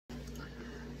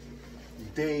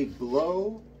They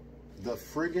blow the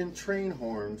friggin' train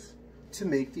horns to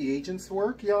make the agents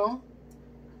work, y'all.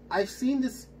 I've seen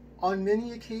this on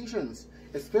many occasions,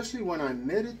 especially when I'm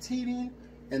meditating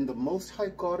and the Most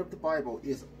High God of the Bible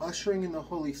is ushering in the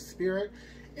Holy Spirit,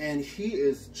 and He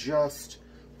is just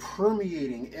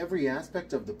permeating every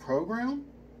aspect of the program,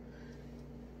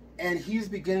 and He's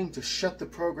beginning to shut the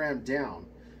program down.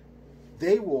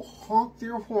 They will honk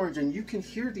their horns, and you can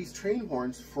hear these train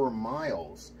horns for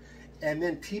miles. And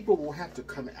then people will have to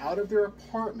come out of their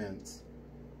apartments,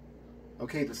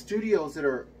 okay, the studios that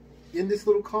are in this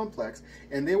little complex,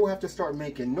 and they will have to start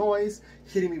making noise,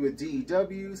 hitting me with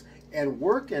DEWs, and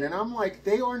working. And I'm like,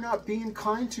 they are not being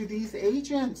kind to these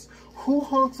agents. Who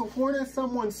honks a horn at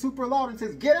someone super loud and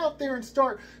says, get out there and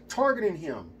start targeting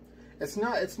him? It's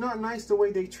not nice the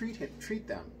way they treat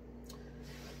them.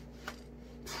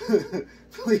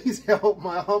 Please help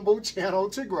my humble channel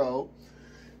to grow.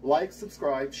 Like,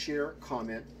 subscribe, share,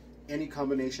 comment, any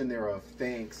combination thereof.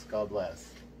 Thanks. God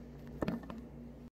bless.